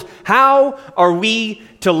How are we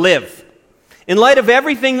to live? In light of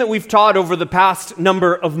everything that we've taught over the past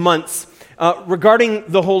number of months regarding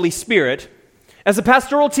the Holy Spirit, as a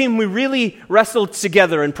pastoral team, we really wrestled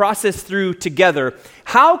together and processed through together,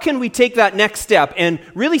 how can we take that next step and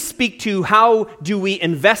really speak to how do we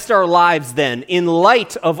invest our lives then in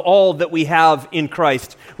light of all that we have in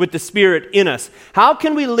Christ with the Spirit in us? How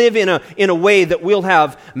can we live in a way that will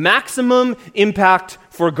have maximum impact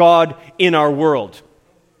for God in our world?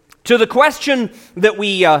 To the question that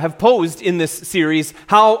we have posed in this series,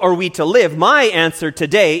 how are we to live? My answer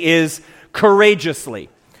today is courageously,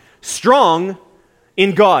 strong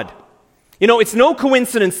in God. You know, it's no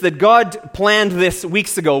coincidence that God planned this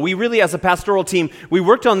weeks ago. We really, as a pastoral team, we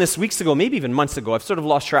worked on this weeks ago, maybe even months ago. I've sort of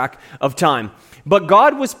lost track of time. But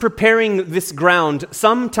God was preparing this ground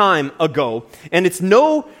some time ago, and it's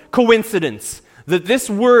no coincidence that this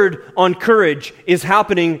word on courage is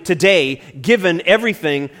happening today, given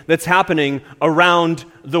everything that's happening around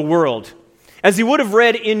the world. As you would have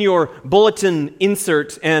read in your bulletin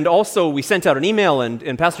insert, and also we sent out an email,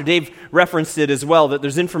 and Pastor Dave referenced it as well, that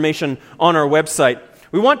there's information on our website.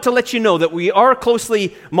 We want to let you know that we are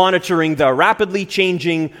closely monitoring the rapidly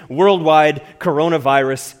changing worldwide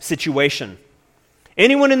coronavirus situation.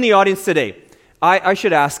 Anyone in the audience today, I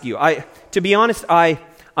should ask you, to be honest,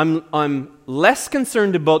 I'm less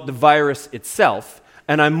concerned about the virus itself,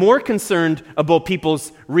 and I'm more concerned about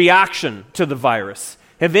people's reaction to the virus.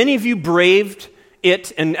 Have any of you braved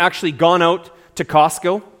it and actually gone out to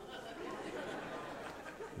Costco?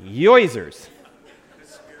 Yoizers.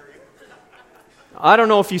 I don't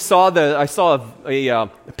know if you saw I saw a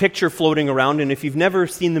picture floating around, and if you've never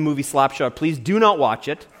seen the movie Slapshot, please do not watch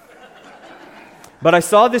it. But I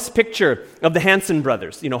saw this picture of the Hanson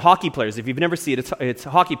brothers, hockey players. If you've never seen it, it's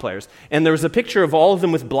hockey players. And there was a picture of all of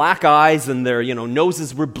them with black eyes, and their,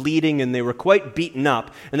 noses were bleeding, and they were quite beaten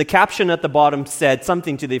up. And the caption at the bottom said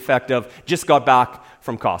something to the effect of, "Just got back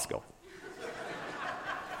from Costco."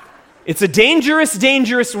 It's a dangerous,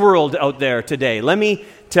 dangerous world out there today, let me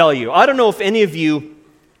tell you. I don't know if any of you,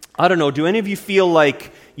 do any of you feel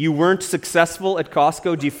like you weren't successful at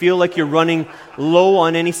Costco? Do you feel like you're running low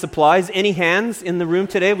on any supplies? Any hands in the room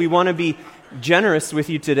today? We want to be generous with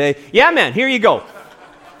you today. Yeah, man, here you go.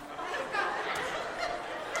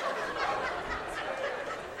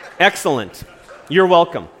 Excellent. You're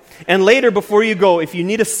welcome. And later, before you go, if you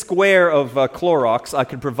need a square of Clorox, I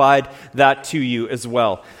could provide that to you as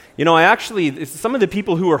well. Some of the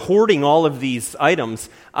people who are hoarding all of these items,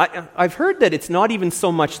 I've heard that it's not even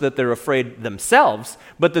so much that they're afraid themselves,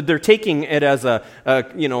 but that they're taking it as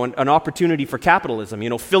an opportunity for capitalism,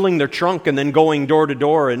 filling their trunk and then going door to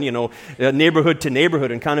door and, neighborhood to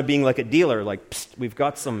neighborhood and kind of being like a dealer, like, "Psst, we've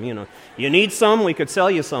got some, you need some, we could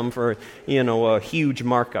sell you some for, a huge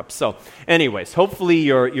markup." So anyways, hopefully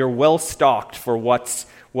you're well stocked for what's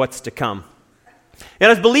to come.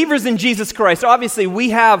 And as believers in Jesus Christ, obviously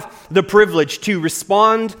we have the privilege to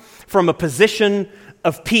respond from a position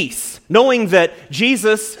of peace, knowing that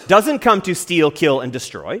Jesus doesn't come to steal, kill, and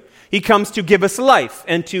destroy. He comes to give us life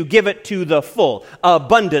and to give it to the full,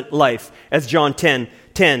 abundant life, as John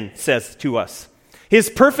 10:10 says to us. His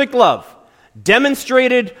perfect love,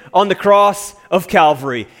 demonstrated on the cross of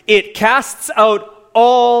Calvary, it casts out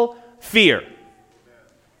all fear.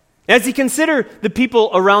 As you consider the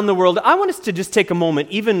people around the world, I want us to just take a moment,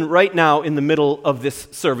 even right now in the middle of this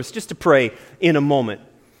service, just to pray in a moment.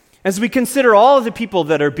 As we consider all of the people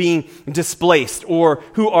that are being displaced or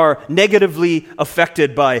who are negatively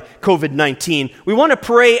affected by COVID-19, we want to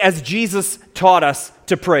pray as Jesus taught us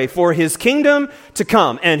to pray, for his kingdom to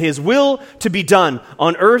come and his will to be done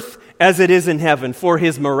on earth as it is in heaven, for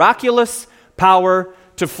his miraculous power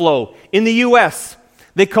to flow. In the U.S.,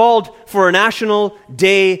 they called for a national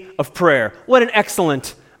day of prayer. What an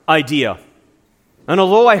excellent idea. And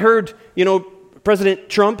although I heard, President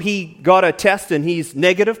Trump, he got a test and he's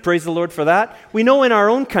negative, praise the Lord for that, we know in our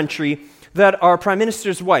own country that our Prime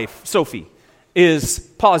Minister's wife, Sophie, is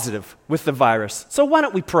positive with the virus. So why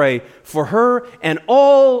don't we pray for her and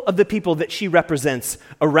all of the people that she represents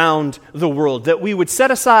around the world, that we would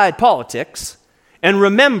set aside politics and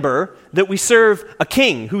remember that we serve a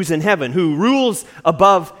king who's in heaven, who rules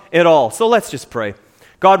above it all. So let's just pray.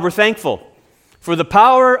 God, we're thankful for the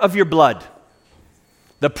power of your blood,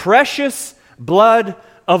 the precious blood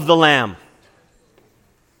of the Lamb.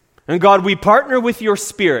 And God, we partner with your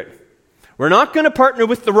Spirit. We're not going to partner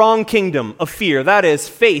with the wrong kingdom of fear, that is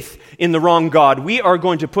faith in the wrong God. We are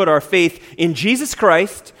going to put our faith in Jesus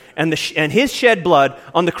Christ and his shed blood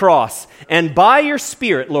on the cross. And by your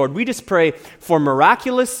Spirit, Lord, we just pray for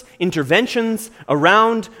miraculous interventions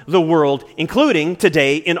around the world, including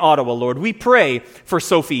today in Ottawa, Lord. We pray for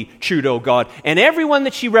Sophie Trudeau, God, and everyone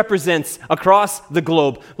that she represents across the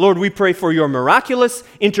globe. Lord, we pray for your miraculous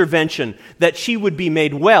intervention, that she would be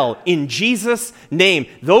made well in Jesus' name.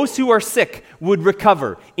 Those who are sick would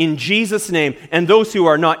recover in Jesus' name. And those who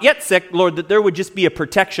are not yet sick, Lord, that there would just be a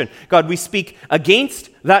protection. God, we speak against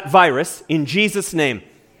that virus in Jesus' name.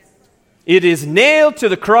 It is nailed to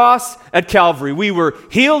the cross at Calvary. We were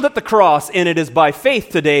healed at the cross, and it is by faith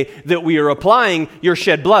today that we are applying your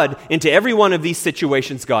shed blood into every one of these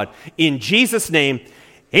situations, God. In Jesus' name,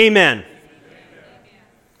 amen.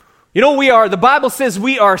 You know, the Bible says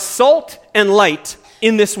we are salt and light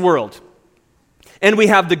in this world. And we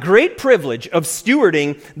have the great privilege of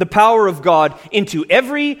stewarding the power of God into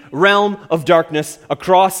every realm of darkness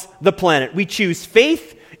across the planet. We choose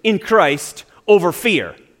faith in Christ over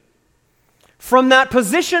fear. From that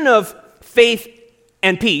position of faith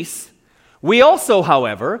and peace, we also,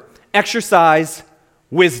 however, exercise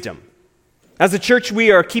wisdom. As a church,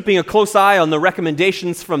 we are keeping a close eye on the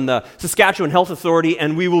recommendations from the Saskatchewan Health Authority,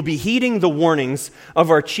 and we will be heeding the warnings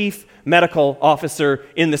of our chief medical officer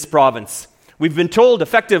in this province. We've been told,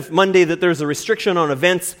 effective Monday, that there's a restriction on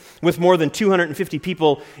events with more than 250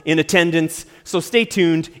 people in attendance. So stay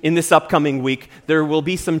tuned in this upcoming week. There will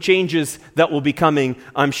be some changes that will be coming,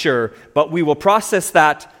 I'm sure. But we will process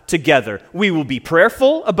that together. We will be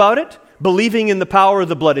prayerful about it, believing in the power of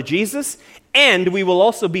the blood of Jesus. And we will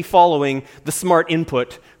also be following the smart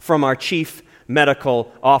input from our chief medical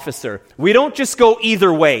officer. We don't just go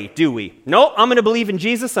either way, do we? No, I'm going to believe in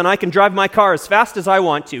Jesus and I can drive my car as fast as I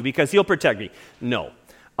want to because he'll protect me. No,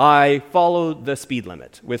 I follow the speed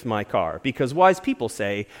limit with my car because wise people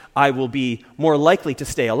say I will be more likely to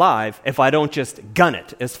stay alive if I don't just gun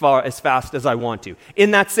it as fast as I want to.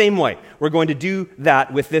 In that same way, we're going to do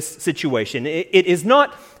that with this situation. It is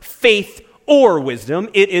not faith or wisdom,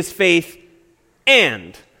 it is faith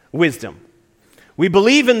and wisdom. We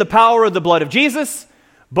believe in the power of the blood of Jesus,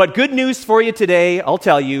 but good news for you today, I'll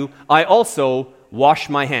tell you, I also wash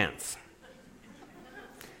my hands.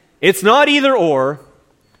 It's not either or,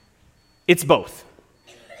 it's both.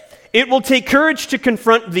 It will take courage to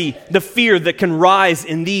confront the fear that can rise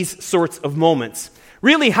in these sorts of moments.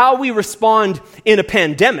 Really, how we respond in a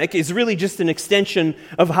pandemic is really just an extension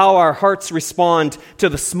of how our hearts respond to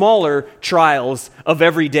the smaller trials of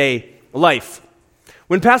everyday life.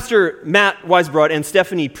 When Pastor Matt Weisbrod and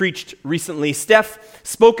Stephanie preached recently, Steph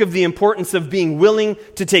spoke of the importance of being willing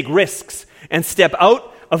to take risks and step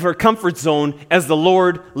out of her comfort zone as the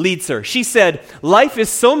Lord leads her. She said, "Life is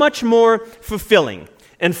so much more fulfilling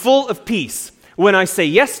and full of peace when I say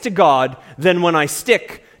yes to God than when I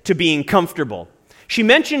stick to being comfortable." She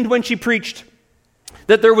mentioned when she preached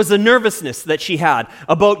that there was a nervousness that she had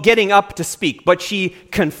about getting up to speak, but she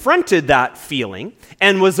confronted that feeling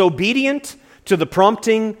and was obedient to the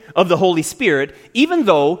prompting of the Holy Spirit, even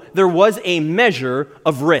though there was a measure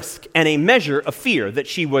of risk and a measure of fear that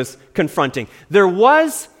she was confronting. There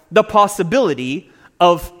was the possibility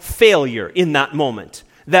of failure in that moment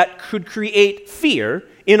that could create fear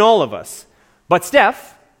in all of us. But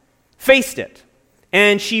Steph faced it,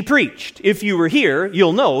 and she preached. If you were here,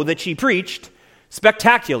 you'll know that she preached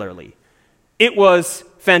spectacularly. It was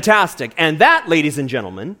fantastic. And that, ladies and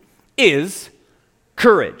gentlemen, is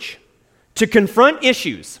courage. To confront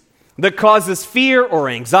issues that causes fear or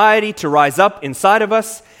anxiety to rise up inside of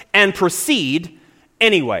us and proceed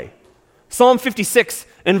anyway. Psalm 56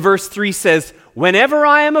 and verse 3 says, "Whenever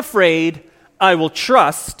I am afraid, I will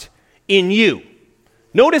trust in you."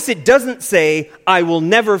 Notice it doesn't say, "I will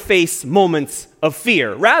never face moments of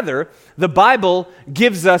fear." Rather, the Bible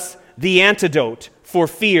gives us the antidote for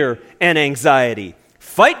fear and anxiety.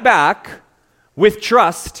 Fight back with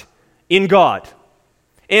trust in God.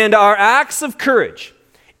 And our acts of courage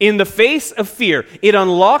in the face of fear, it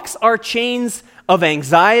unlocks our chains of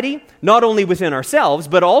anxiety, not only within ourselves,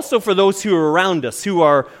 but also for those who are around us, who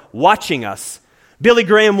are watching us. Billy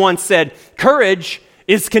Graham once said, "Courage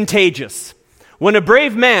is contagious. When a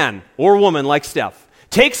brave man or woman like Steph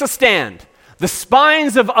takes a stand, the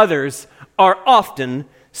spines of others are often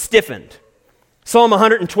stiffened." Psalm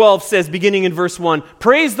 112 says, beginning in verse 1,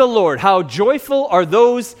 "Praise the Lord, how joyful are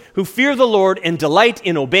those who fear the Lord and delight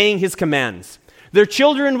in obeying his commands. Their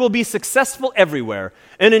children will be successful everywhere.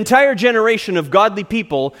 An entire generation of godly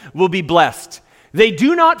people will be blessed. They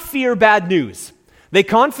do not fear bad news. They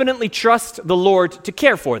confidently trust the Lord to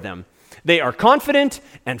care for them. They are confident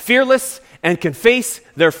and fearless and can face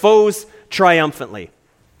their foes triumphantly."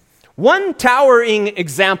 One towering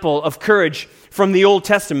example of courage from the Old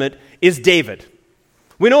Testament is David.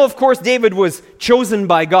 We know, of course, David was chosen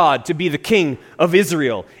by God to be the king of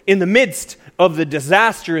Israel in the midst of the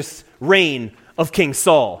disastrous reign of King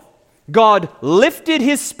Saul. God lifted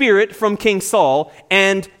his spirit from King Saul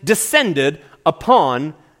and descended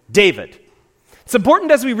upon David. It's important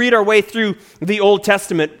as we read our way through the Old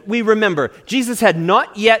Testament, we remember Jesus had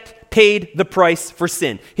not yet paid the price for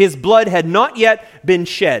sin. His blood had not yet been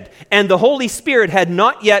shed, and the Holy Spirit had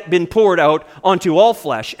not yet been poured out onto all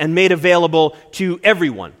flesh and made available to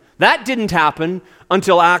everyone. That didn't happen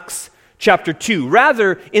until Acts chapter 2.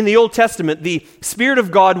 Rather, in the Old Testament, the Spirit of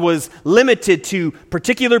God was limited to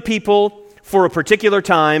particular people for a particular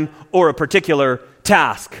time or a particular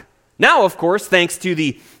task. Now, of course, thanks to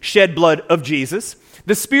the shed blood of Jesus,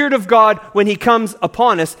 the Spirit of God, when he comes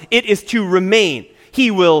upon us, it is to remain. He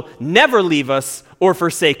will never leave us or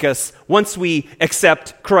forsake us once we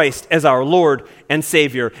accept Christ as our Lord and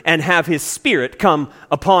Savior and have his Spirit come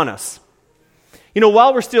upon us. You know,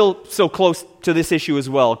 while we're still so close to this issue as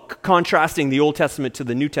well, contrasting the Old Testament to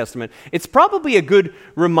the New Testament, it's probably a good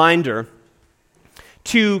reminder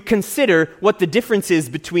to consider what the difference is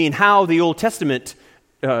between how the Old Testament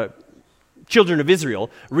children of Israel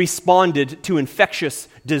responded to infectious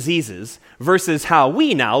diseases versus how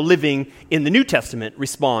we now, living in the New Testament,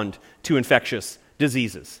 respond to infectious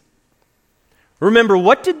diseases. Remember,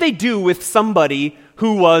 what did they do with somebody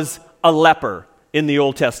who was a leper in the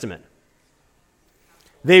Old Testament?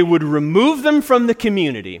 They would remove them from the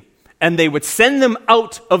community and they would send them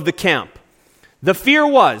out of the camp. The fear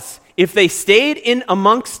was, if they stayed in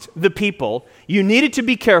amongst the people, you needed to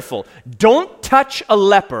be careful. Don't touch a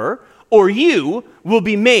leper or you will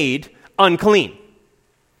be made unclean.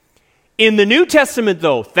 In the New Testament,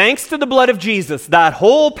 though, thanks to the blood of Jesus, that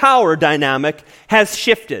whole power dynamic has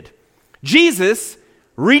shifted. Jesus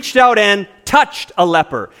reached out and touched a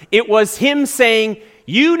leper. It was him saying,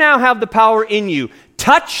 you now have the power in you.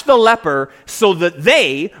 Touch the leper so that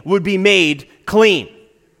they would be made clean.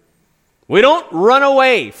 We don't run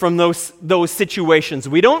away from those situations.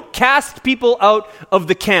 We don't cast people out of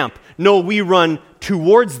the camp. No, we run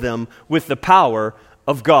towards them with the power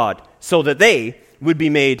of God so that they would be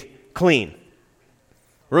made clean.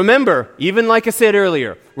 Remember, even like I said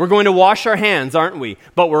earlier, we're going to wash our hands, aren't we?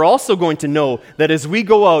 But we're also going to know that as we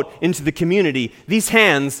go out into the community, these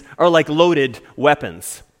hands are like loaded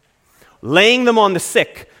weapons, laying them on the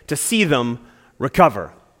sick to see them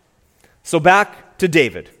recover. So back to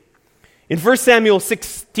David. In 1 Samuel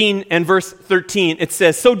 16 and verse 13, it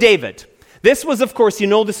says, so David, this was, of course, you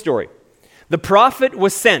know the story. The prophet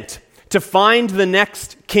was sent to find the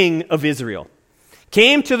next king of Israel.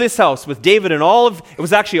 Came to this house with David and all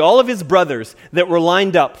of his brothers that were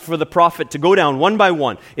lined up for the prophet to go down one by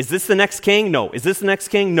one. Is this the next king? No. Is this the next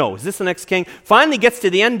king? No. Is this the next king? Finally gets to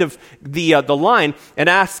the end of the line and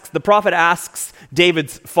the prophet asks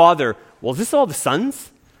David's father, well, is this all the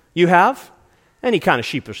sons you have? And he kind of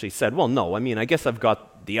sheepishly said, well, no. I mean, I guess I've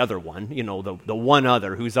got the other one, the one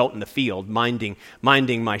other who's out in the field minding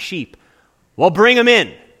my sheep. Well, bring him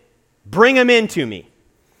in. Bring him in to me.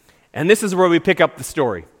 And this is where we pick up the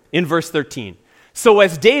story, in verse 13. So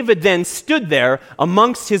as David then stood there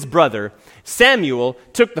amongst his brother, Samuel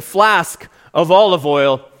took the flask of olive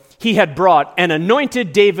oil he had brought and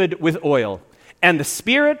anointed David with oil. And the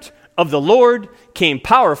Spirit of the Lord came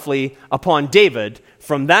powerfully upon David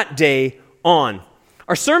from that day on.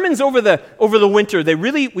 Our sermons over the winter,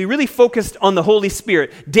 we really focused on the Holy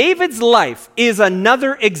Spirit. David's life is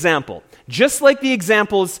another example. Just like the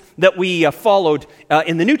examples that we followed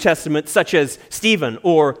in the New Testament, such as Stephen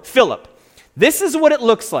or Philip. This is what it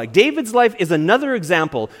looks like. David's life is another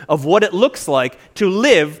example of what it looks like to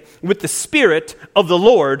live with the Spirit of the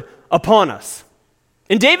Lord upon us.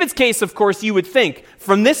 In David's case, of course, you would think,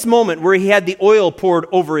 from this moment where he had the oil poured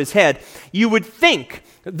over his head, you would think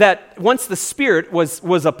that once the Spirit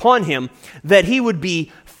was upon him, that he would be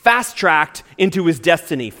fast-tracked into his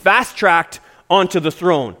destiny, fast-tracked onto the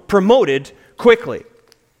throne, promoted quickly.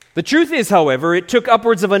 The truth is, however, it took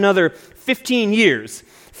upwards of another 15 years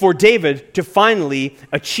for David to finally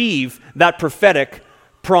achieve that prophetic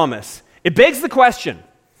promise. It begs the question,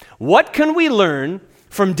 what can we learn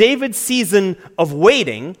from David's season of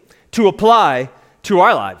waiting to apply to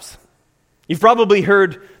our lives? You've probably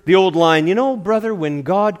heard the old line, brother, when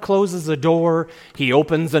God closes a door, he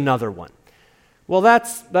opens another one. Well,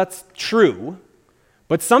 that's true.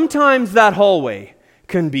 But sometimes that hallway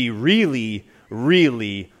can be really,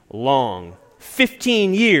 really long.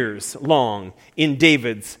 15 years long in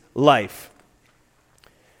David's life.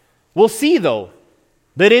 We'll see, though,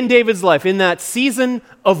 that in David's life, in that season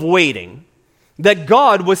of waiting, that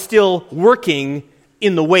God was still working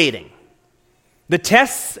in the waiting. The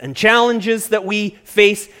tests and challenges that we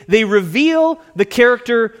face, they reveal the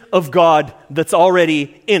character of God that's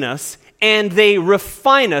already in us, and they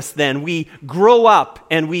refine us then. We grow up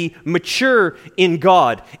and we mature in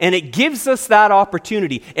God, and it gives us that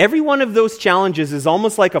opportunity. Every one of those challenges is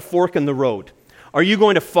almost like a fork in the road. Are you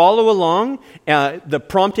going to follow along the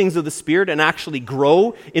promptings of the Spirit and actually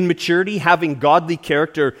grow in maturity, having godly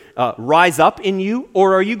character rise up in you?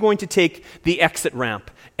 Or are you going to take the exit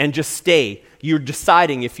ramp and just stay? You're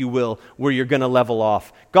deciding, if you will, where you're going to level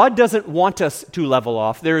off. God doesn't want us to level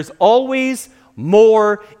off. There is always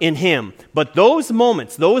more in Him. But those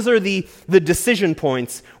moments, those are the decision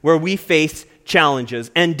points where we face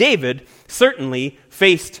challenges. And David certainly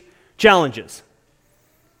faced challenges.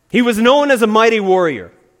 He was known as a mighty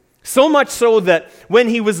warrior, so much so that when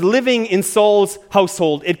he was living in Saul's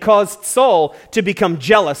household, it caused Saul to become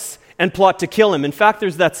jealous and plot to kill him. In fact,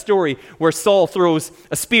 there's that story where Saul throws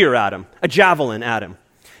a spear at him, a javelin at him.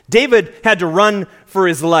 David had to run for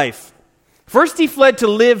his life. First, he fled to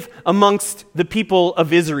live amongst the people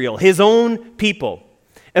of Israel, his own people.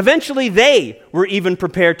 Eventually, they were even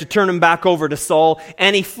prepared to turn him back over to Saul,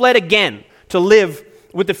 and he fled again to live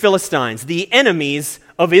with the Philistines, the enemies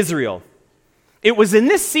of Israel. It was in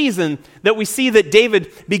this season that we see that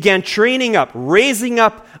David began training up, raising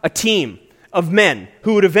up a team of men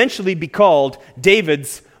who would eventually be called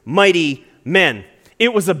David's mighty men.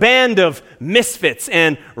 It was a band of misfits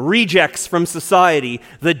and rejects from society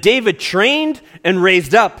that David trained and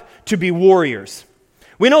raised up to be warriors.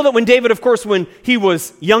 We know that when David, of course, when he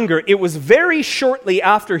was younger, it was very shortly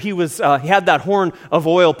after he had that horn of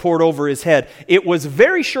oil poured over his head. It was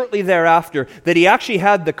very shortly thereafter that he actually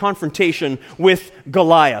had the confrontation with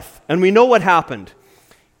Goliath. And we know what happened.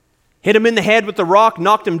 Hit him in the head with the rock,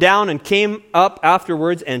 knocked him down, and came up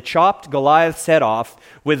afterwards and chopped Goliath's head off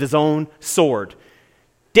with his own sword.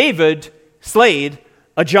 David slayed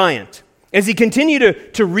a giant. As he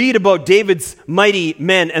continued to read about David's mighty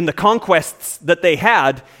men and the conquests that they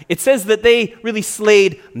had, it says that they really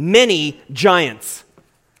slayed many giants.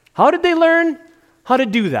 How did they learn how to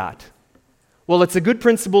do that? Well, it's a good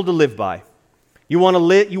principle to live by. You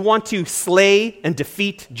want to slay and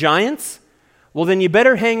defeat giants? Well, then you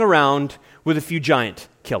better hang around with a few giant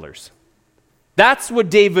killers. That's what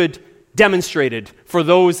David demonstrated for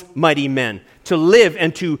those mighty men, to live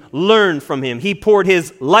and to learn from him. He poured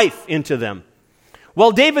his life into them.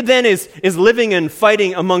 While David then is living and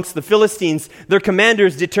fighting amongst the Philistines, their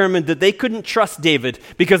commanders determined that they couldn't trust David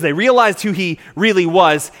because they realized who he really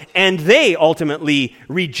was, and they ultimately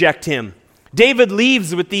reject him. David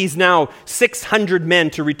leaves with these now 600 men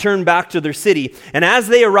to return back to their city, and as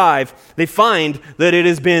they arrive, they find that it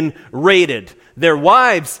has been raided. Their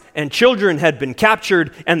wives and children had been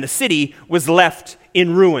captured, and the city was left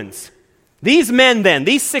in ruins. These men then,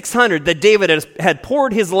 these 600 that David had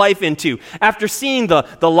poured his life into, after seeing the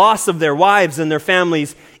loss of their wives and their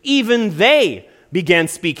families, even they began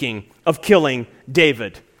speaking of killing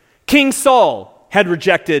David. King Saul had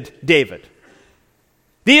rejected David.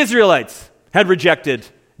 The Israelites had rejected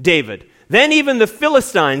David. Then even the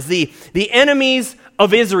Philistines, the enemies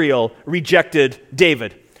of Israel, rejected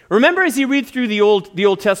David. Remember, as you read through the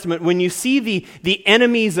Old Testament, when you see the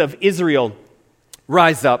enemies of Israel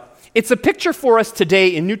rise up, it's a picture for us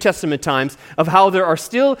today in New Testament times of how there are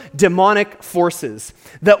still demonic forces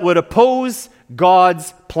that would oppose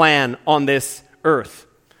God's plan on this earth.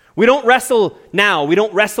 We don't wrestle now. We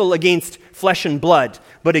don't wrestle against flesh and blood,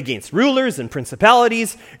 but against rulers and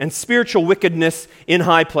principalities and spiritual wickedness in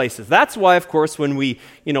high places. That's why, of course, when we,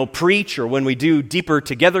 preach or when we do deeper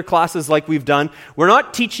together classes like we've done, we're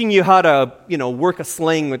not teaching you how to, work a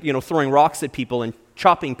sling with, throwing rocks at people and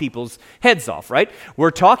chopping people's heads off, right? We're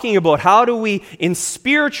talking about how do we, in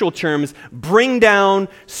spiritual terms, bring down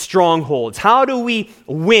strongholds? How do we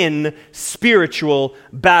win spiritual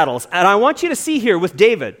battles? And I want you to see here with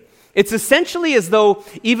David, it's essentially as though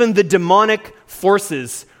even the demonic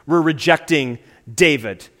forces were rejecting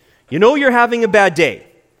David. You know you're having a bad day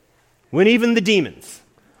when even the demons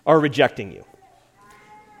are rejecting you.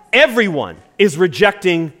 Everyone is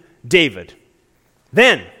rejecting David.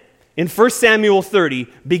 Then, in 1 Samuel 30,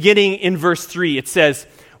 beginning in verse 3, it says,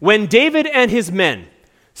 "When David and his men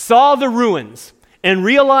saw the ruins and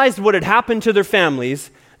realized what had happened to their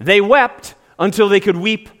families, they wept until they could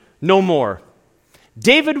weep no more."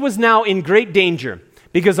 David was now in great danger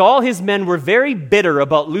because all his men were very bitter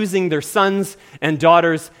about losing their sons and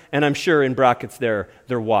daughters, and I'm sure in brackets their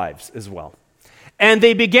wives as well. And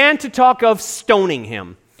they began to talk of stoning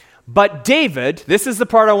him. But David, this is the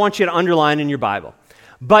part I want you to underline in your Bible,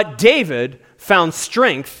 but David found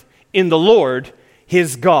strength in the Lord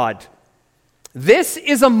his God. This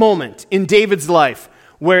is a moment in David's life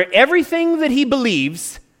where everything that he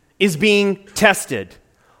believes is being tested.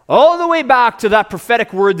 All the way back to that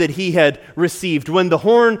prophetic word that he had received when the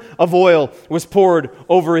horn of oil was poured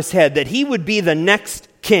over his head, that he would be the next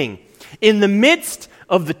king. In the midst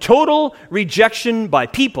of the total rejection by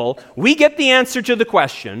people, we get the answer to the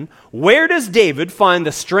question, where does David find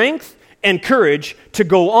the strength and courage to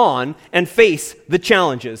go on and face the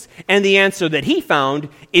challenges? And the answer that he found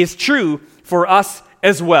is true for us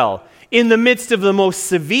as well. In the midst of the most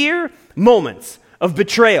severe moments of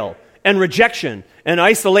betrayal and rejection and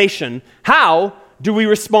isolation, how do we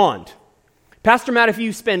respond? Pastor Matt, if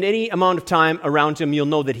you spend any amount of time around him, you'll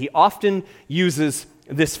know that he often uses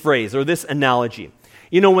this phrase or this analogy.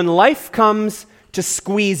 You know, when life comes to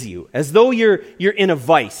squeeze you, as though you're in a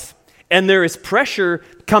vice, and there is pressure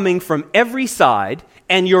coming from every side,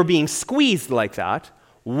 and you're being squeezed like that,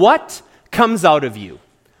 what comes out of you?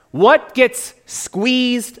 What gets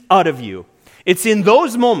squeezed out of you? It's in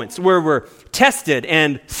those moments where we're tested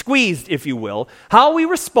and squeezed, if you will, how we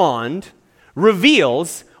respond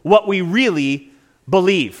reveals what we really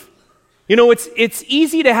believe. You know, it's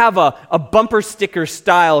easy to have a bumper sticker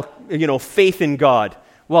style, faith in God.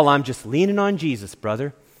 Well, I'm just leaning on Jesus,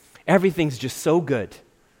 brother. Everything's just so good.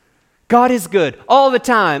 God is good. All the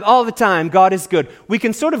time, God is good. We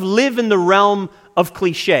can sort of live in the realm of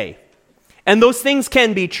cliche. And those things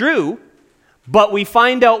can be true, but we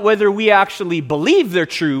find out whether we actually believe they're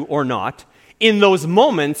true or not in those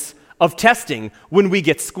moments of testing when we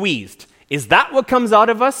get squeezed. Is that what comes out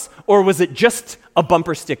of us, or was it just a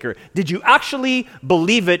bumper sticker? Did you actually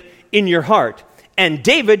believe it in your heart? And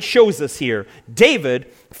David shows us here.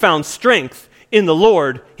 David found strength in the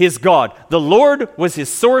Lord his God. The Lord was his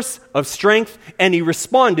source of strength, and he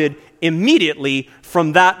responded immediately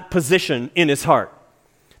from that position in his heart.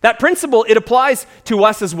 That principle, it applies to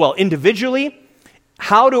us as well. Individually,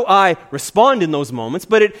 how do I respond in those moments?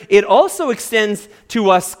 But it also extends to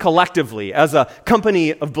us collectively as a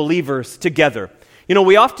company of believers together. You know,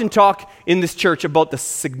 we often talk in this church about the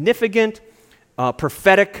significant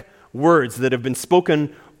prophetic words that have been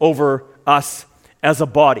spoken over us as a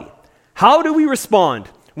body. How do we respond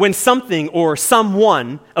when something or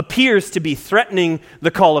someone appears to be threatening the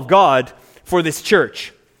call of God for this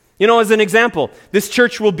church? You know, as an example, this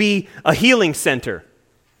church will be a healing center.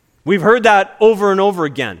 We've heard that over and over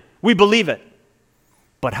again. We believe it.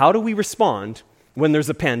 But how do we respond when there's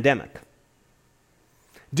a pandemic?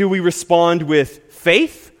 Do we respond with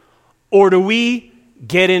faith, or do we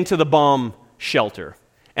get into the bomb shelter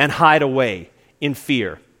and hide away in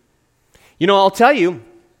fear? You know, I'll tell you,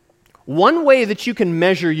 one way that you can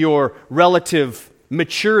measure your relative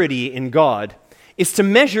maturity in God is to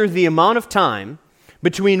measure the amount of time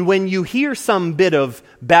between when you hear some bit of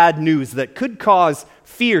bad news that could cause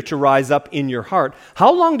fear to rise up in your heart.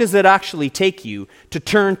 How long does it actually take you to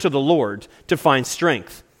turn to the Lord to find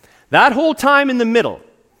strength? That whole time in the middle,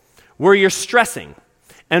 where you're stressing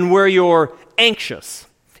and where you're anxious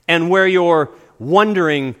and where you're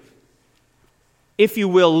wondering, if you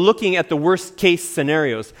will, looking at the worst case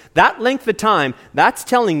scenarios, that length of time, that's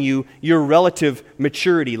telling you your relative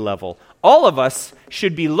maturity level. All of us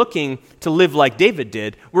should be looking to live like David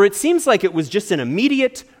did, where it seems like it was just an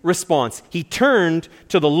immediate response. He turned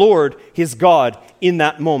to the Lord, his God, in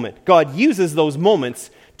that moment. God uses those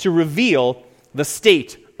moments to reveal the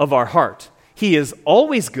state of our heart. He is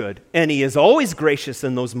always good, and he is always gracious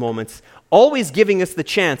in those moments, always giving us the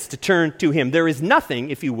chance to turn to him. There is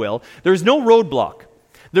nothing, if you will, there is no roadblock.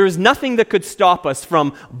 There is nothing that could stop us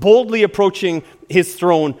from boldly approaching his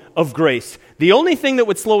throne of grace. The only thing that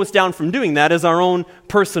would slow us down from doing that is our own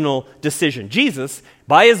personal decision. Jesus,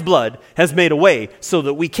 by his blood, has made a way so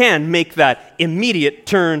that we can make that immediate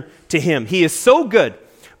turn to him. He is so good,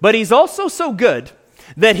 but he's also so good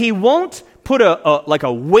that he won't put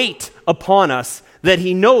a weight upon us that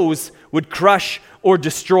he knows would crush or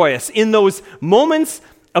destroy us. In those moments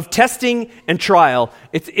of testing and trial,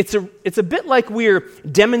 it's a bit like we're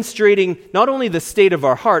demonstrating not only the state of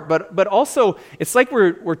our heart, but also it's like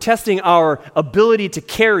we're testing our ability to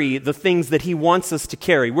carry the things that he wants us to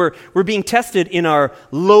carry. We're being tested in our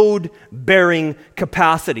load-bearing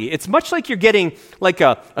capacity. It's much like you're getting like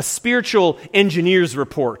a spiritual engineer's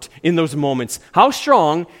report in those moments. How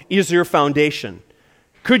strong is your foundation?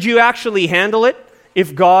 Could you actually handle it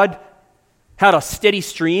if God had a steady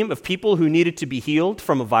stream of people who needed to be healed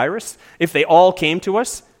from a virus? If they all came to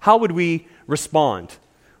us, how would we respond?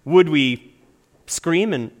 Would we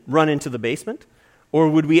scream and run into the basement? Or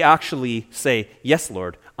would we actually say, yes,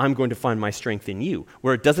 Lord, I'm going to find my strength in you.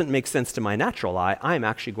 Where it doesn't make sense to my natural eye, I'm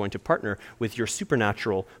actually going to partner with your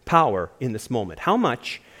supernatural power in this moment. How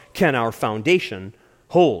much can our foundation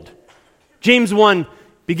hold? James 1,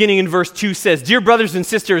 beginning in verse 2 says, "Dear brothers and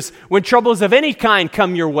sisters, when troubles of any kind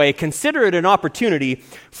come your way, consider it an opportunity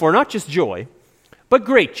for not just joy, but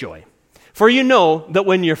great joy. For you know that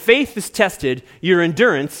when your faith is tested, your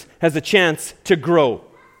endurance has a chance to grow."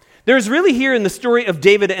 There's really here in the story of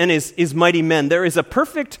David and his mighty men, there is a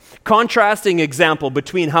perfect contrasting example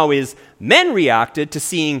between how his men reacted to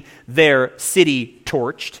seeing their city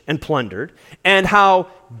torched and plundered and how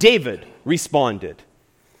David responded.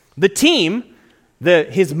 The team,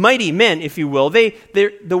 his mighty men, if you will, the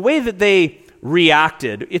way that they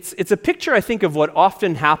reacted, it's a picture, I think, of what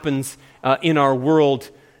often happens in our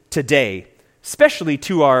world today, especially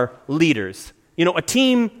to our leaders. You know, a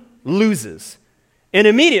team loses, and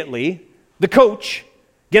immediately the coach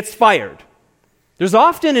gets fired. There's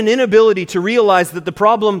often an inability to realize that the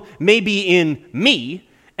problem may be in me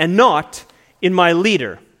and not in my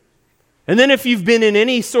leader. And then if you've been in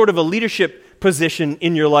any sort of a leadership position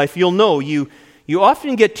in your life, you'll know you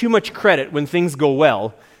often get too much credit when things go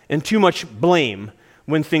well and too much blame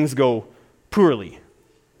when things go poorly.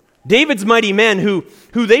 David's mighty men, who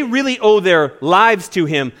they really owe their lives to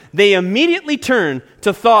him, they immediately turn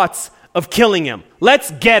to thoughts of killing him.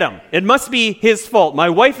 Let's get him. It must be his fault. My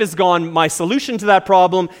wife is gone. My solution to that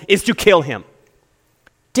problem is to kill him.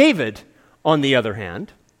 David, on the other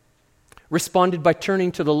hand, responded by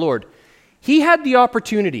turning to the Lord. He had the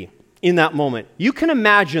opportunity in that moment. You can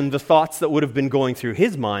imagine the thoughts that would have been going through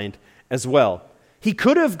his mind as well. He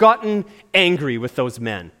could have gotten angry with those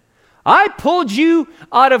men. I pulled you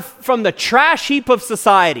from the trash heap of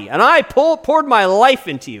society, and I poured my life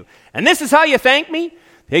into you, and this is how you thank me?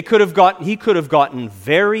 He could have gotten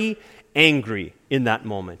very angry in that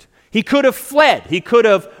moment. He could have fled. He could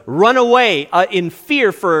have run away in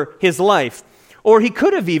fear for his life, or he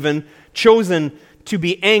could have even chosen to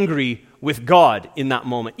be angry with God in that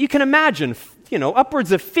moment. You can imagine,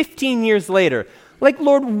 upwards of 15 years later, like,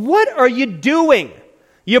 Lord, what are you doing?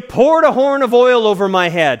 You poured a horn of oil over my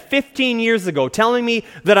head 15 years ago, telling me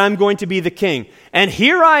that I'm going to be the king. And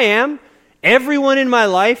here I am. Everyone in my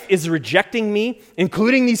life is rejecting me,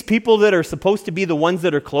 including these people that are supposed to be the ones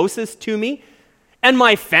that are closest to me. And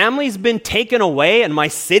my family's been taken away, and my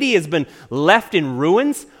city has been left in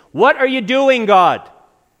ruins. What are you doing, God?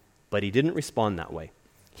 But he didn't respond that way.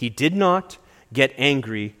 He did not get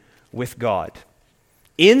angry with God.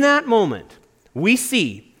 In that moment, we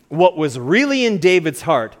see what was really in David's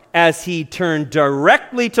heart as he turned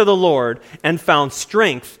directly to the Lord and found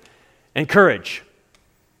strength and courage.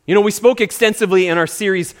 We spoke extensively in our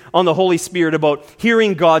series on the Holy Spirit about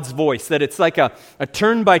hearing God's voice, that it's like a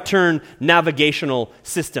turn-by-turn navigational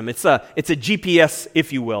system. It's a GPS,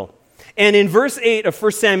 if you will. And in verse 8 of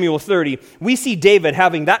 1 Samuel 30, we see David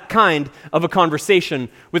having that kind of a conversation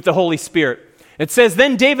with the Holy Spirit. It says,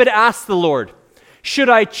 "Then David asked the Lord, 'Should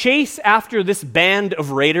I chase after this band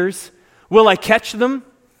of raiders? Will I catch them?'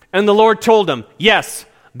 And the Lord told him, 'Yes,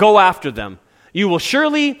 go after them. You will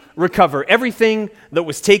surely recover everything that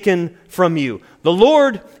was taken from you.'" The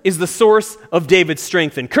Lord is the source of David's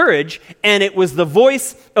strength and courage, and it was the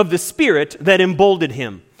voice of the Spirit that emboldened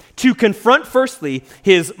him to confront, firstly,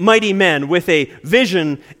 his mighty men with a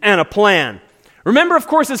vision and a plan. Remember, of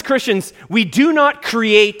course, as Christians, we do not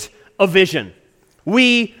create a vision.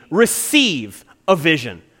 We receive a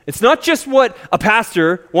vision. It's not just what a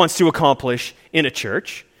pastor wants to accomplish in a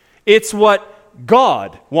church. It's what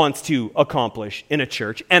God wants to accomplish in a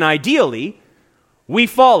church. And ideally, we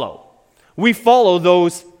follow. We follow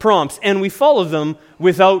those prompts, and we follow them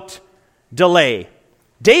without delay.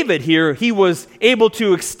 David here, he was able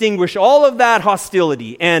to extinguish all of that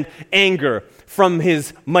hostility and anger from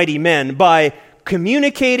his mighty men by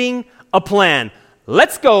communicating a plan.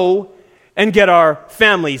 Let's go and get our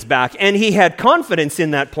families back. And he had confidence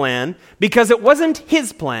in that plan because it wasn't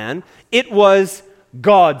his plan, it was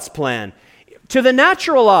God's plan. To the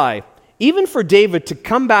natural eye, even for David to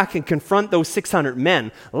come back and confront those 600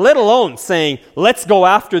 men, let alone saying, let's go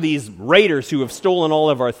after these raiders who have stolen all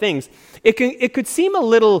of our things, it could seem a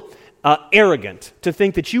little arrogant to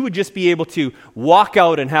think that you would just be able to walk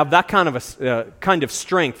out and have that kind of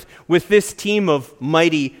strength with this team of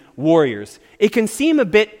mighty warriors. It can seem a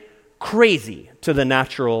bit crazy to the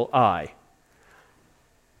natural eye.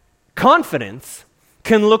 Confidence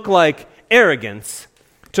can look like arrogance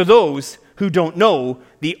to those who don't know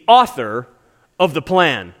the author of the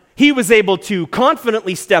plan. He was able to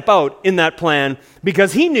confidently step out in that plan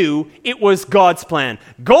because he knew it was God's plan.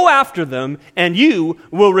 Go after them and you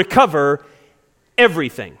will recover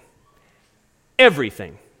everything.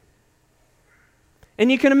 Everything.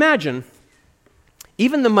 And you can imagine,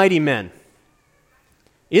 even the mighty men,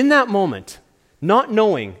 in that moment, not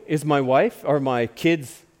knowing, is my wife or my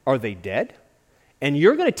kids, are they dead? And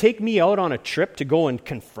you're going to take me out on a trip to go and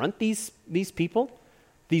confront these people,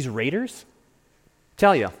 these raiders?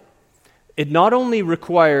 Tell you, it not only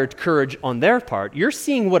required courage on their part, you're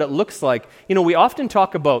seeing what it looks like. You know, we often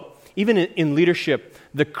talk about, even in leadership,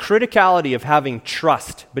 the criticality of having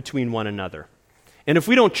trust between one another. And if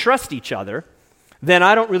we don't trust each other, then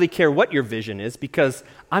I don't really care what your vision is, because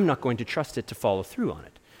I'm not going to trust it to follow through on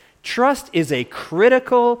it. Trust is a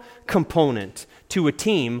critical component to a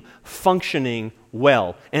team functioning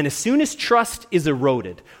well. And as soon as trust is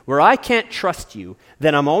eroded, where I can't trust you,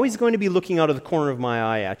 then I'm always going to be looking out of the corner of my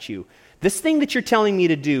eye at you. This thing that you're telling me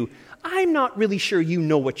to do, I'm not really sure you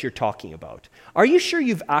know what you're talking about. Are you sure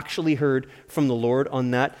you've actually heard from the Lord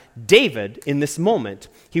on that? David, in this moment,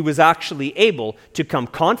 he was actually able to come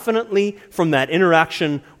confidently from that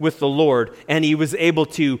interaction with the Lord, and he was able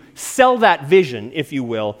to sell that vision, if you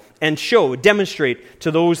will, and demonstrate to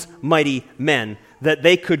those mighty men that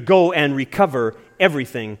they could go and recover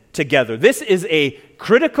everything together. This is a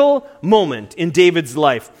critical moment in David's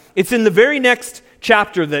life. It's in the very next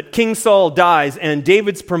chapter that King Saul dies and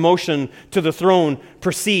David's promotion to the throne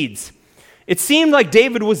proceeds. It seemed like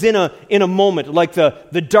David was in a moment, like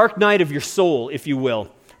the dark night of your soul, if you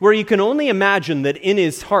will, where you can only imagine that in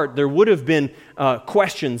his heart there would have been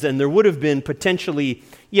questions, and there would have been potentially,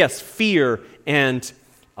 yes, fear and,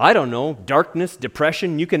 I don't know, darkness,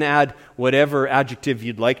 depression. You can add whatever adjective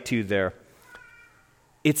you'd like to there.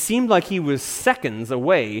 It seemed like he was seconds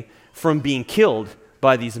away from being killed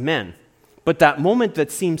by these men. But that moment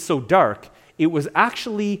that seemed so dark, it was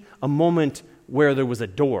actually a moment where there was a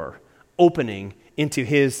door opening into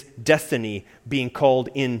his destiny being called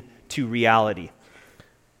into reality.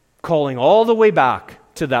 Calling all the way back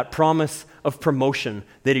to that promise of promotion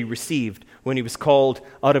that he received when he was called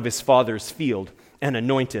out of his father's field and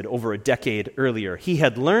anointed over a decade earlier. He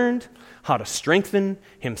had learned how to strengthen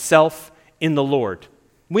himself in the Lord.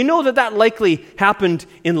 We know that likely happened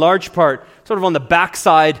in large part sort of on the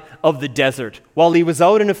backside of the desert while he was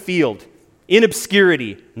out in a field, in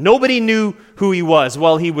obscurity. Nobody knew who he was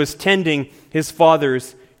while he was tending his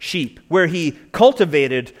father's sheep, where he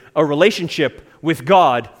cultivated a relationship with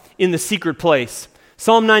God in the secret place.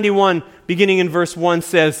 Psalm 91, beginning in verse 1,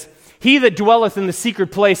 says, "He that dwelleth in the secret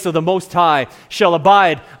place of the Most High shall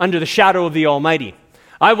abide under the shadow of the Almighty.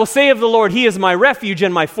 I will say of the Lord, He is my refuge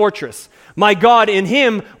and my fortress. My God, in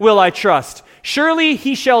Him will I trust. Surely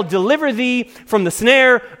He shall deliver thee from the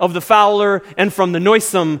snare of the fowler and from the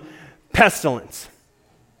noisome pestilence."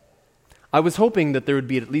 I was hoping that there would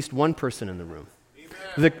be at least one person in the room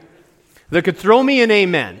that could throw me an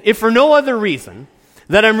amen, if for no other reason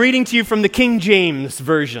that I'm reading to you from the King James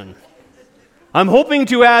Version. I'm hoping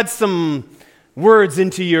to add some words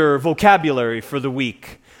into your vocabulary for the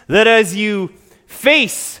week, that as you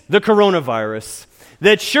face the coronavirus,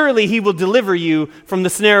 that surely He will deliver you from the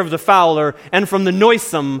snare of the fowler and from the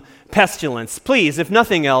noisome pestilence. Please, if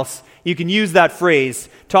nothing else, you can use that phrase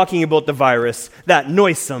talking about the virus, that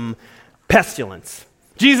noisome pestilence.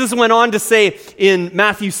 Jesus went on to say in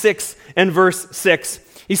Matthew 6 and verse 6,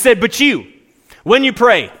 He said, "But you, when you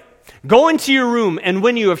pray, go into your room, and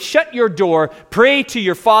when you have shut your door, pray to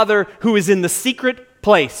your Father who is in the secret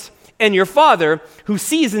place, and your Father who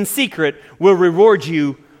sees in secret will reward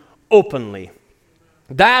you openly."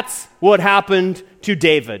 That's what happened to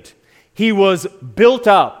David. He was built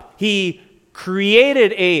up. He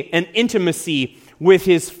created an intimacy with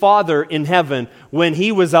his Father in heaven when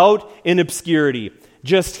he was out in obscurity.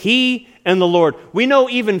 Just he and the Lord. We know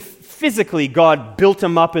even physically God built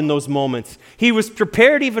him up in those moments. He was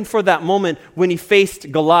prepared even for that moment when he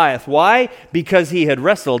faced Goliath. Why? Because he had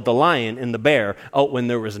wrestled the lion and the bear out when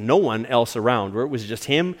there was no one else around, where it was just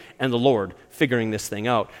him and the Lord figuring this thing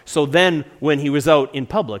out. So then when he was out in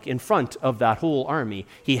public in front of that whole army,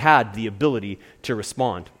 he had the ability to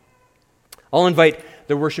respond. I'll invite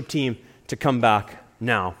the worship team to come back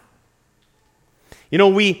now. You know,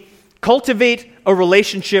 we cultivate a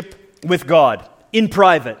relationship with God in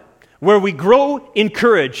private, where we grow in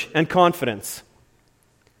courage and confidence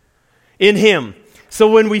in Him. So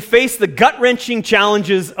when we face the gut-wrenching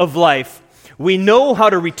challenges of life, we know how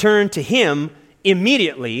to return to Him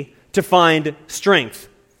immediately to find strength.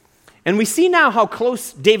 And we see now how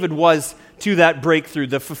close David was to that breakthrough,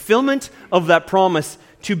 the fulfillment of that promise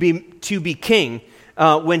to be king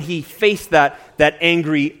when he faced that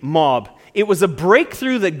angry mob. It was a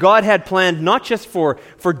breakthrough that God had planned not just for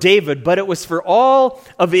David, but it was for all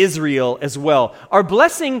of Israel as well. Our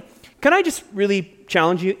blessing, can I just really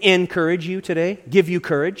challenge you, encourage you today, give you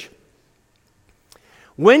courage?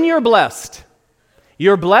 When you're blessed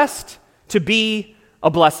to be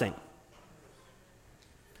a blessing.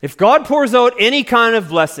 If God pours out any kind of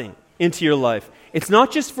blessing into your life, it's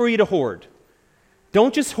not just for you to hoard.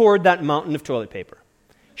 Don't just hoard that mountain of toilet paper.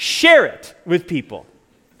 Share it with people.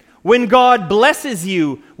 When God blesses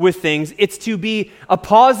you with things, it's to be a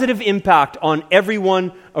positive impact on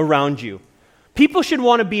everyone around you. People should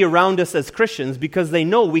want to be around us as Christians because they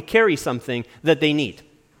know we carry something that they need.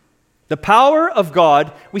 The power of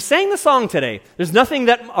God, we sang the song today, there's nothing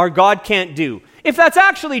that our God can't do. If that's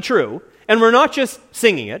actually true, and we're not just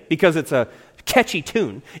singing it because it's a catchy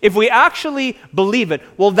tune, if we actually believe it,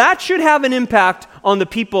 well, that should have an impact on the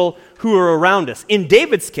people who are around us. In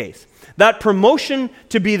David's case, that promotion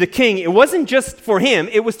to be the king, it wasn't just for him,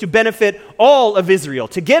 it was to benefit all of Israel,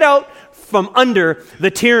 to get out from under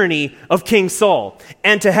the tyranny of King Saul,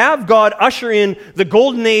 and to have God usher in the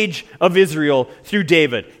golden age of Israel through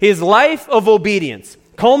David. His life of obedience,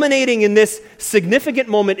 culminating in this significant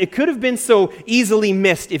moment, it could have been so easily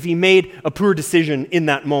missed if he made a poor decision in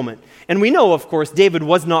that moment. And we know, of course, David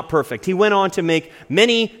was not perfect. He went on to make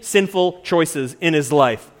many sinful choices in his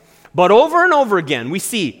life. But over and over again, we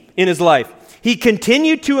see in his life, he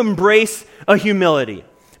continued to embrace a humility,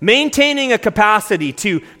 maintaining a capacity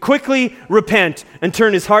to quickly repent and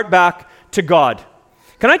turn his heart back to God.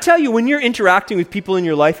 Can I tell you, when you're interacting with people in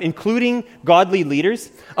your life, including godly leaders,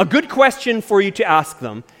 a good question for you to ask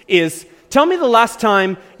them is, tell me the last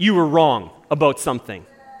time you were wrong about something.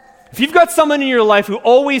 If you've got someone in your life who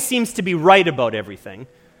always seems to be right about everything,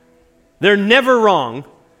 they're never wrong,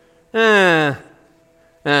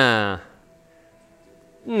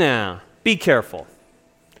 be careful.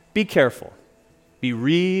 Be careful. Be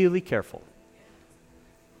really careful.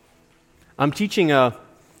 I'm teaching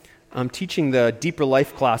the Deeper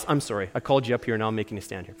Life class. I'm sorry, I called you up here, now I'm making a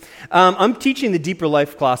stand here. I'm teaching the Deeper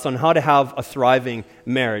Life class on how to have a thriving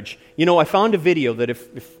marriage. You know, I found a video that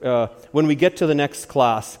if when we get to the next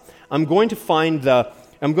class, I'm going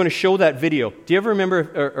to show that video. Do you ever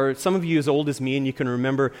remember, or some of you as old as me, and you can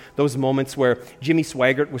remember those moments where Jimmy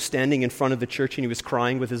Swaggart was standing in front of the church and he was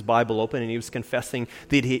crying with his Bible open and he was confessing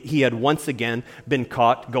that he had once again been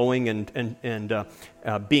caught going and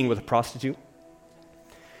being with a prostitute?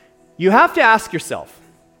 You have to ask yourself,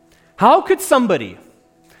 how could somebody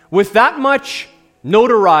with that much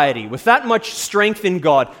notoriety, with that much strength in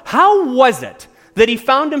God, how was it that he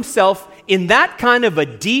found himself in that kind of a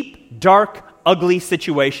deep, dark, ugly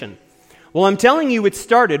situation? Well, I'm telling you, it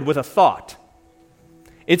started with a thought.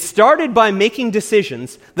 It started by making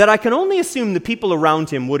decisions that I can only assume the people around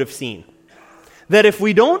him would have seen. That if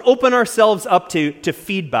we don't open ourselves up to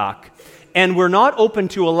feedback, and we're not open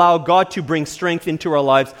to allow God to bring strength into our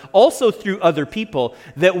lives, also through other people,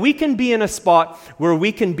 that we can be in a spot where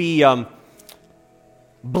we can be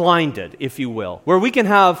blinded, if you will, where we can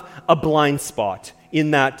have a blind spot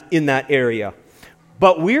in that area.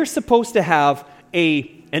 But we're supposed to have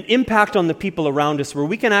an impact on the people around us where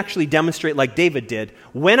we can actually demonstrate, like David did,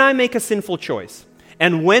 when I make a sinful choice,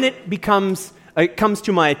 and when it comes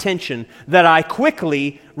to my attention, that I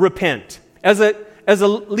quickly repent. As a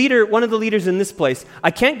leader, one of the leaders in this place,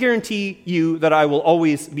 I can't guarantee you that I will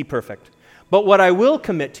always be perfect. But what I will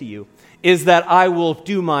commit to you is that I will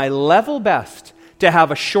do my level best to have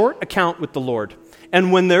a short account with the Lord.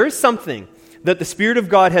 And when there is something that the Spirit of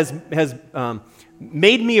God has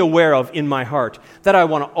made me aware of in my heart, that I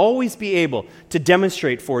want to always be able to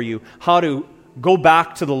demonstrate for you how to go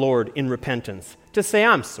back to the Lord in repentance, to say,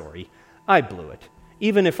 I'm sorry, I blew it.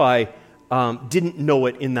 Even if I didn't know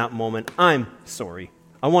it in that moment, I'm sorry.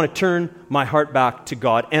 I want to turn my heart back to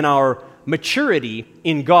God, and our maturity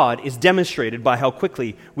in God is demonstrated by how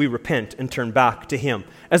quickly we repent and turn back to Him.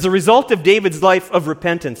 As a result of David's life of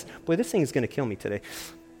repentance, boy, this thing is going to kill me today.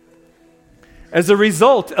 As a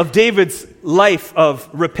result of David's life of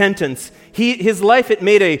repentance, his life, it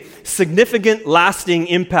made a significant, lasting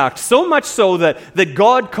impact. So much so that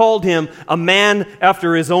God called him a man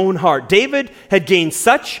after his own heart. David had gained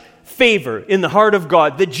such favor in the heart of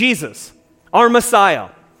God that Jesus, our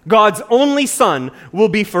Messiah, God's only Son, will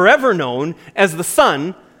be forever known as the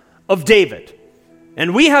Son of David.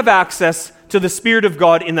 And we have access to the Spirit of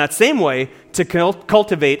God in that same way to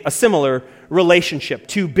cultivate a similar relationship,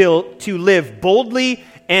 to live boldly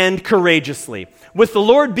and courageously, with the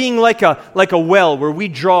Lord being like a well where we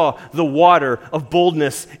draw the water of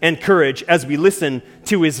boldness and courage as we listen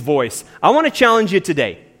to His voice. I want to challenge you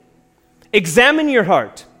today. Examine your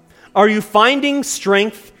heart. Are you finding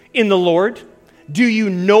strength in the Lord? Do you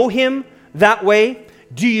know Him that way?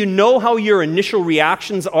 Do you know how your initial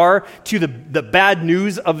reactions are to the bad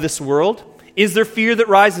news of this world? Is there fear that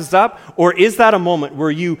rises up, or is that a moment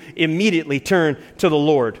where you immediately turn to the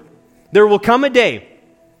Lord? There will come a day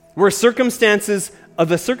where the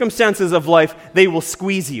circumstances of life, they will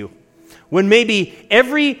squeeze you. When maybe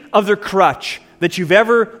every other crutch that you've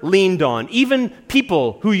ever leaned on, even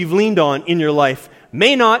people who you've leaned on in your life,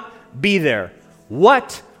 may not be there.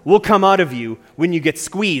 What will come out of you when you get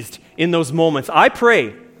squeezed in those moments? I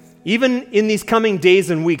pray, even in these coming days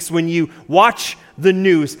and weeks, when you watch the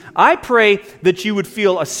news, I pray that you would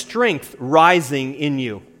feel a strength rising in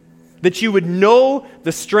you, that you would know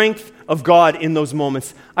the strength of God in those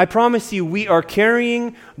moments. I promise you, we are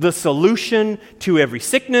carrying the solution to every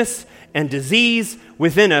sickness and disease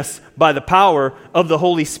within us by the power of the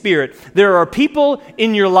Holy Spirit. There are people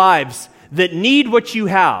in your lives that need what you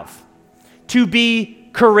have to be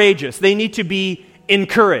courageous. They need to be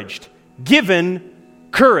encouraged, given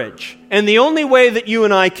courage. And the only way that you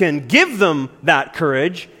and I can give them that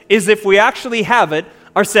courage is if we actually have it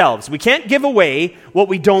ourselves. We can't give away what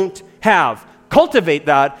we don't have. Cultivate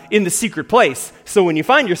that in the secret place. So when you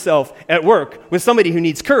find yourself at work with somebody who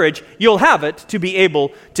needs courage, you'll have it to be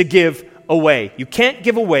able to give away. You can't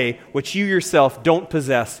give away what you yourself don't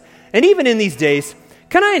possess. And even in these days,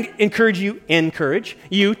 can I encourage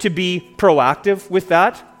you to be proactive with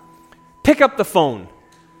that? Pick up the phone.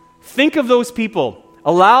 Think of those people.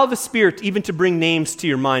 Allow the Spirit even to bring names to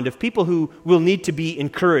your mind of people who will need to be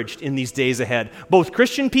encouraged in these days ahead. Both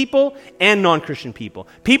Christian people and non-Christian people.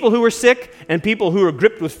 People who are sick and people who are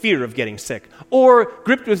gripped with fear of getting sick. Or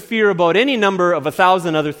gripped with fear about any number of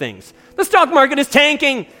 1,000 other things. The stock market is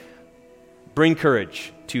tanking. Bring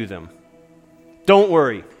courage to them. Don't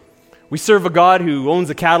worry. We serve a God who owns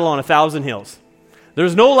the cattle on 1,000 hills.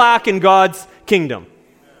 There's no lack in God's kingdom.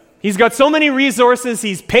 He's got so many resources,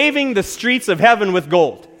 he's paving the streets of heaven with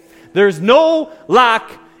gold. There's no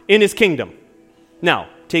lack in his kingdom. Now,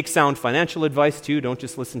 take sound financial advice too. Don't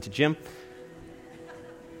just listen to Jim.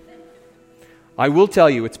 I will tell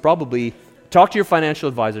you, talk to your financial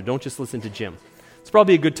advisor. Don't just listen to Jim. It's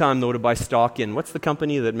probably a good time, though, to buy stock in, what's the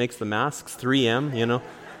company that makes the masks? 3M,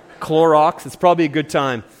 Clorox. It's probably a good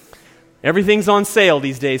time. Everything's on sale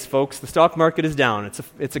these days, folks. The stock market is down.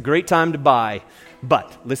 It's a great time to buy.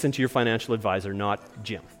 But listen to your financial advisor, not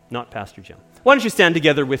Jim, not Pastor Jim. Why don't you stand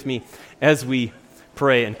together with me as we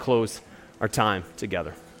pray and close our time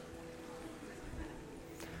together.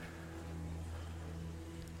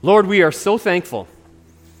 Lord, we are so thankful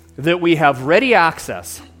that we have ready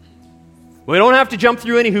access. We don't have to jump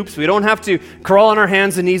through any hoops. We don't have to crawl on our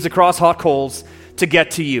hands and knees across hot coals to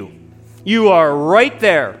get to you. You are right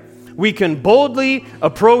there. We can boldly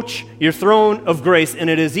approach your throne of grace, and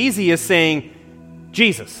it is easy as saying,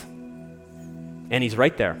 Jesus. And he's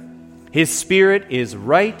right there. His Spirit is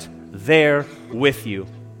right there with you.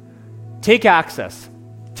 Take access.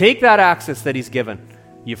 Take that access that he's given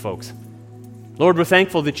you folks. Lord, we're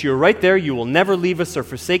thankful that you're right there. You will never leave us or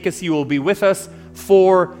forsake us. You will be with us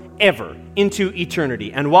forever into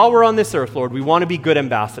eternity. And while we're on this earth, Lord, we want to be good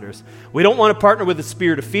ambassadors. We don't want to partner with the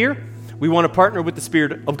spirit of fear. We want to partner with the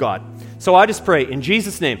Spirit of God. So I just pray in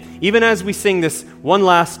Jesus' name, even as we sing this one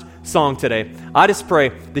last song today, I just pray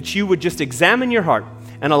that you would just examine your heart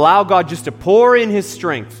and allow God just to pour in his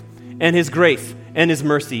strength and his grace and his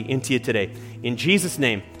mercy into you today. In Jesus'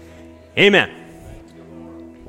 name, amen.